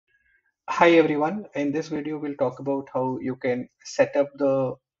Hi everyone. In this video, we'll talk about how you can set up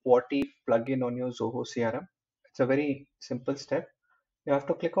the WATI plugin on your Zoho CRM. It's a very simple step. You have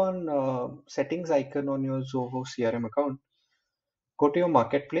to click on settings icon on your Zoho CRM account. Go to your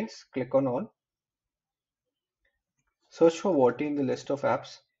marketplace, click on all, search for WATI in the list of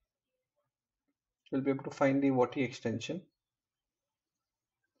apps. You'll be able to find the WATI extension.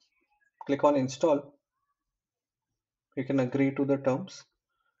 Click on install. You can agree to the terms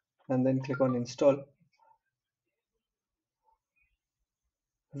and then click on install.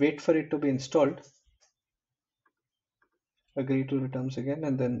 Wait for it to be installed. Agree to the terms again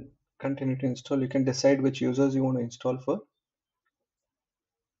and then continue to install. You can decide which users you want to install for.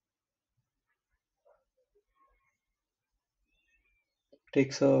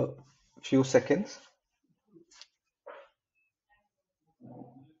 Takes a few seconds.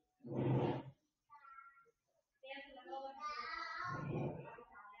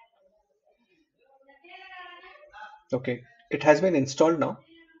 Okay, it has been installed now.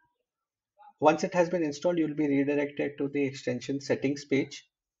 Once it has been installed, you'll be redirected to the extension settings page.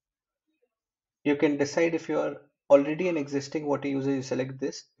 You can decide if you're already an existing WATI user, you select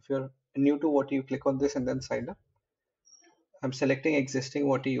this. If you're new to WATI, you click on this and then sign up. I'm selecting existing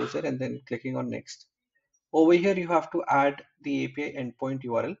WATI user and then clicking on next. Over here, you have to add the API endpoint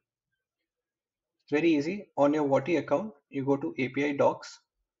URL. Very easy. On your WATI account, you go to API docs.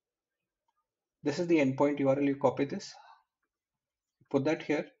 This is the endpoint URL. You copy this, put that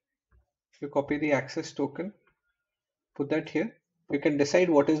here. You copy the access token, put that here. You can decide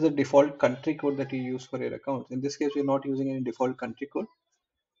what is the default country code that you use for your account. In this case, we're not using any default country code.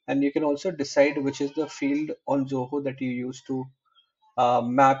 And you can also decide which is the field on Zoho that you use to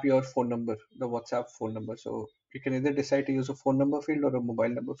map your phone number, the WhatsApp phone number. So you can either decide to use a phone number field or a mobile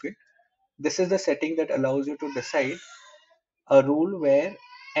number field. This is the setting that allows you to decide a rule where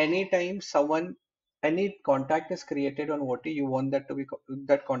anytime any contact is created on WhatsApp, you want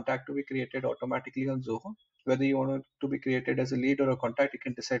that contact to be created automatically on Zoho. Whether you want it to be created as a lead or a contact, you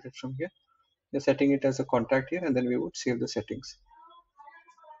can decide it from here. You're setting it as a contact here, and then we would save the settings.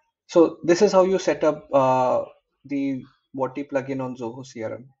 So this is how you set up the WATI plugin on Zoho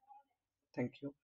CRM. Thank you.